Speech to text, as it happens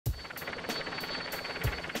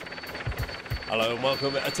Hello and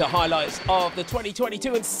welcome to highlights of the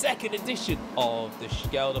 2022 and second edition of the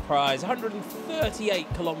Scheldeprijs.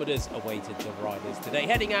 138 kilometres awaited the riders today,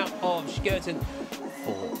 heading out of Scheldeprijs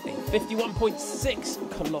for a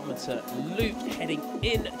 51.6 kilometre loop, heading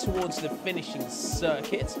in towards the finishing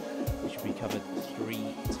circuit, which will be covered 3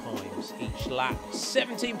 times each lap.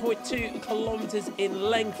 17.2 kilometres in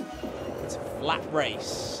length. It's a flat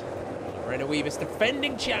race. Lorena, Wiebes,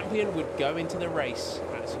 defending champion, would go into the race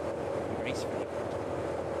as race favorite.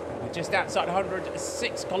 With just outside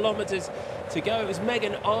 106 kilometres to go, it was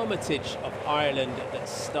Megan Armitage of Ireland that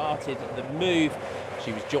started the move.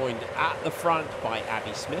 She was joined at the front by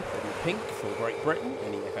Abby Smith in pink for Great Britain,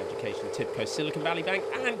 NEF Education Tipco Silicon Valley Bank,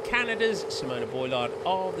 and Canada's Simona Boylard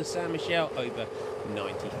of the Saint Michel over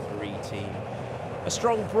 93 team. A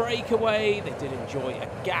strong breakaway. They did enjoy a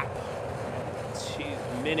gap. 2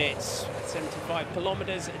 minutes, 75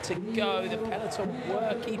 kilometres to go. The peloton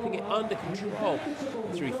were keeping it under control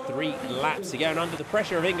through 3 laps to go, and under the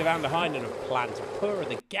pressure of Inge van der Heijden of Plan to Pura,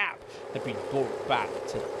 the gap had been brought back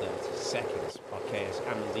to 30 seconds. Marquez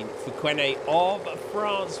Amandine Fouquenet of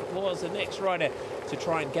France was the next rider to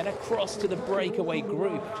try and get across to the breakaway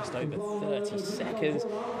group. Just over 30 seconds.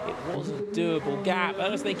 It was a doable gap.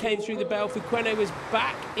 As they came through the bell, Fouquenet was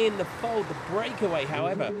back in the fold. The breakaway,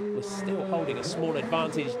 however, was still holding a small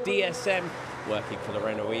advantage. DSM working for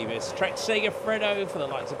Lorena Wiebes. Trek Segafredo for the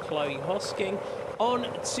likes of Chloe Hosking. On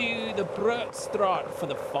to the Broekstraat for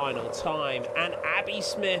the final time, and Abby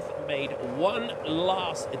Smith made one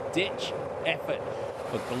last ditch effort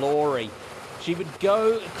for glory. She would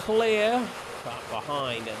go clear, but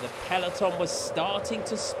behind, and the peloton was starting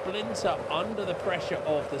to splinter under the pressure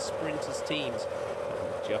of the sprinters teams.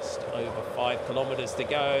 Just over 5 kilometres to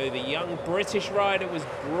go, the young British rider was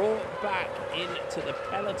brought back into the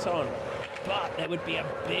peloton, but there would be a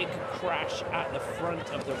big crash at the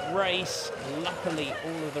front of the race. Luckily,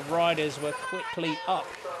 all of the riders were quickly up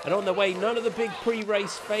and on the way. None of the big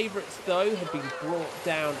pre-race favourites, though, had been brought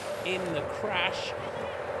down in the crash.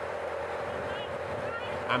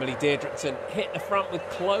 Amelie Deirdrickson hit the front with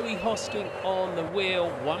Chloe Hosking on the wheel.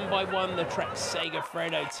 One by one, the Trek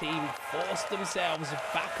Segafredo team forced themselves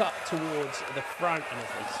back up towards the front, and as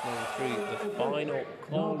they swung through the final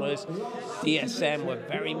corners, DSM were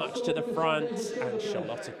very much to the front, and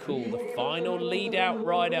Charlotte Kool, the final lead-out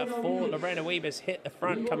rider for Lorena Wiebes, hit the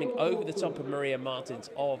front, coming over the top of Maria Martins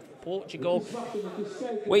of Portugal.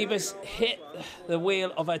 Wiebes hit the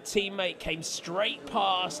wheel of her teammate, came straight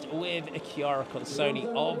past with Chiara Consoni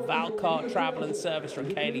of Valcar Travel and Service from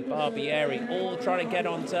Kaylee Barbieri, all trying to get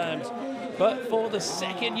on terms. But for the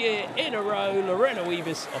second year in a row, Lorena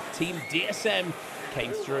Wiebes of Team DSM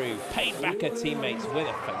came through, paid back her teammates with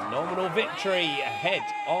a phenomenal victory ahead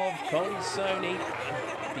of Consoni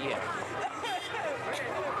and Barbieri.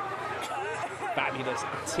 Fabulous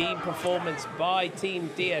team performance by Team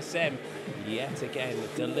DSM, yet again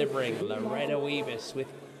delivering Lorena Wiebes with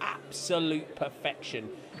absolute perfection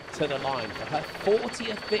to the line for her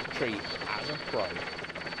 40th victory as a pro.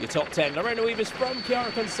 Your top 10, Lorena Wiebes from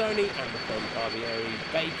Chiara Consoni and Nicole Barbieri,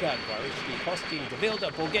 Baker, Gwarishki, Hosking, De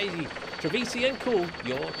Wilde, Borghese, Trevisi and Kool,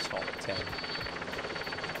 your top 10.